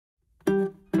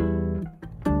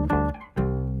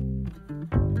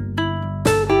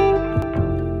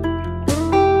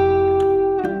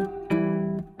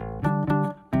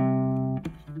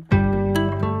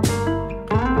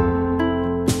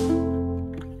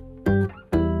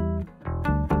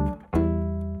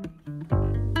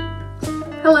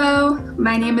Hello,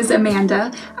 my name is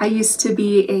Amanda. I used to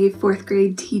be a fourth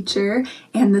grade teacher,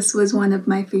 and this was one of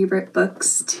my favorite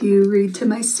books to read to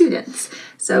my students.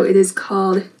 So it is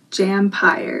called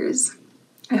Jampires.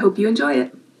 I hope you enjoy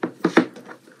it.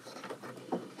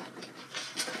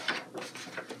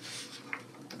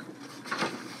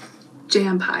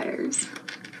 Jampires.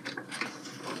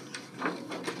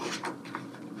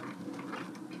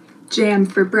 Jam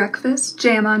for breakfast,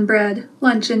 jam on bread,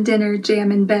 lunch and dinner, jam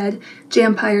in bed.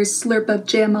 Jampires slurp up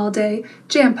jam all day.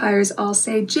 Jampires all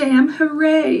say jam,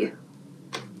 hooray!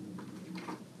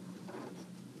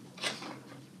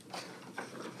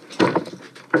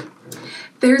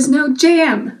 There's no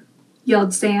jam,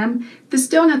 yelled Sam. This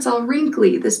donut's all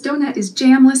wrinkly. This donut is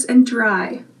jamless and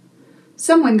dry.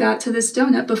 Someone got to this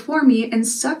donut before me and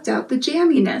sucked out the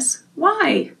jamminess.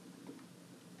 Why?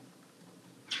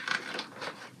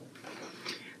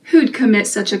 Who'd commit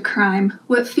such a crime?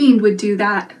 What fiend would do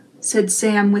that? Said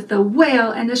Sam with a wail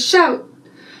and a shout.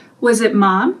 Was it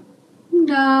Mom?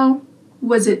 No.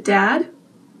 Was it Dad?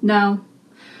 No.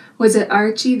 Was it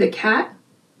Archie the cat?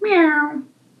 Meow.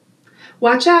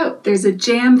 Watch out, there's a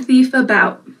jam thief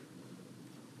about.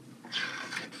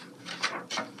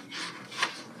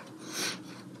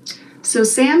 So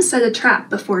Sam set a trap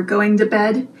before going to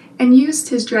bed and used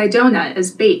his dry donut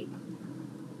as bait.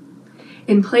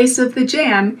 In place of the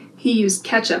jam, he used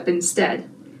ketchup instead,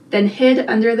 then hid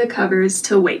under the covers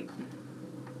to wait.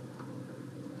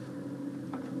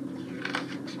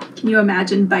 Can you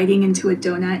imagine biting into a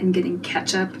donut and getting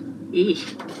ketchup?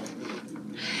 Eek.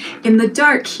 In the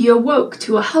dark, he awoke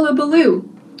to a hullabaloo.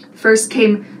 First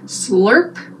came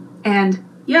slurp and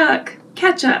yuck,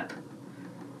 ketchup.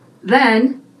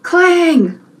 Then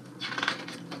clang!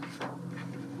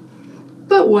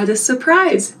 But what a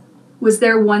surprise! Was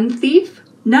there one thief?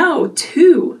 No,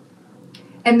 two.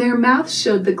 And their mouths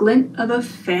showed the glint of a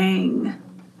fang.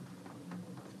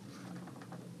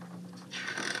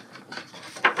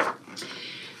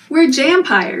 We're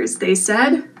Jampires, they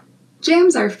said.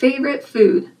 Jam's our favorite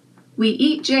food. We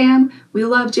eat jam, we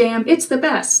love jam, it's the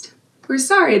best. We're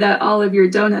sorry that all of your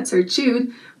donuts are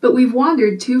chewed, but we've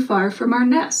wandered too far from our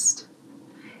nest.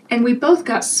 And we both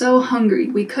got so hungry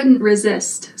we couldn't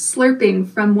resist, slurping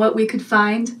from what we could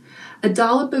find. A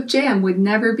dollop of jam would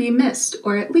never be missed,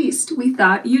 or at least we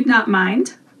thought you'd not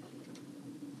mind.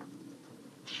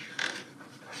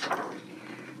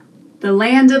 The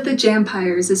land of the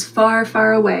Jampires is far,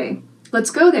 far away.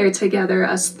 Let's go there together,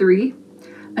 us three.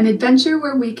 An adventure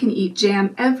where we can eat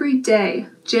jam every day.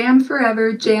 Jam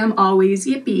forever, jam always,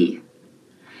 yippee.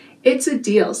 It's a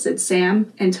deal, said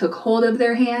Sam, and took hold of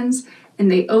their hands,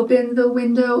 and they opened the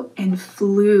window and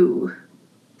flew.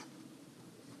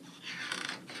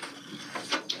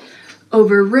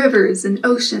 Over rivers and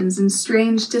oceans and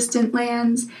strange distant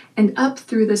lands, and up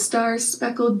through the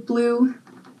star-speckled blue.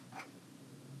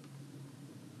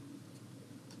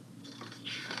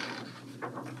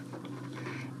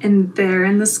 And there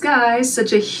in the sky,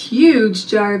 such a huge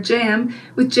jar of jam,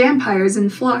 with jampires in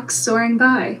flocks soaring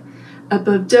by,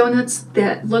 above donuts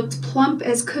that looked plump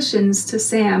as cushions to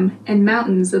Sam, and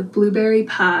mountains of blueberry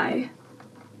pie.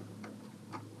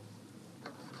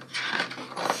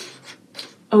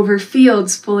 Over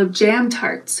fields full of jam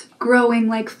tarts, growing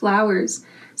like flowers,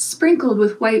 sprinkled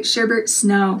with white sherbet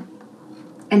snow,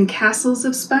 and castles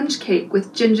of sponge cake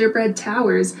with gingerbread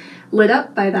towers lit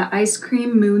up by the ice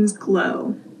cream moon's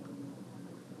glow.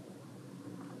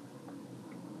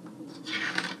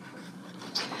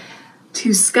 To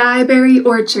skyberry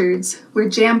orchards, where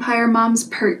Jampire moms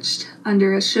perched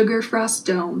under a sugar frost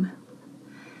dome.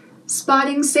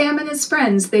 Spotting Sam and his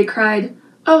friends, they cried,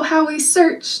 "Oh, how we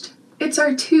searched! It's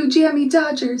our two jammy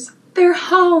dodgers. They're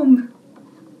home!"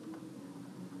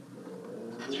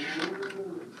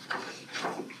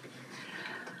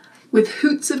 With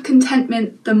hoots of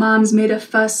contentment, the moms made a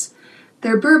fuss.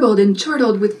 They're burbled and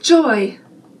chortled with joy.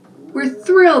 "We're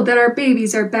thrilled that our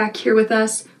babies are back here with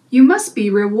us. You must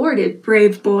be rewarded,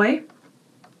 brave boy."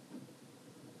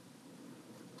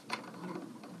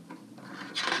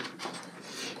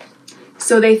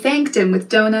 So they thanked him with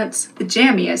donuts, the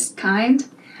jammiest kind,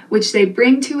 which they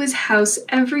bring to his house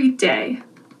every day.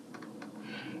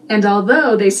 And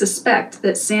although they suspect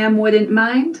that Sam wouldn't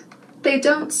mind, they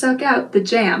don't suck out the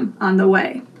jam on the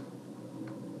way.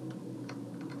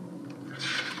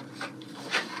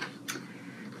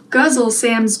 Guzzle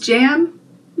Sam's jam?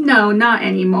 No, not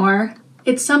anymore.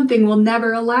 It's something we'll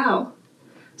never allow.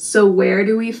 So where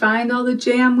do we find all the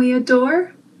jam we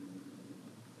adore?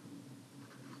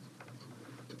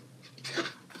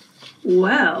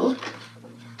 Well,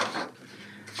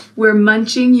 we're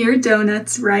munching your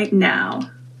donuts right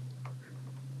now.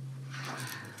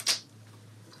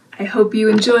 I hope you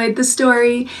enjoyed the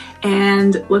story,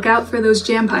 and look out for those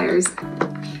Jampires.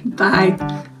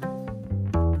 Bye.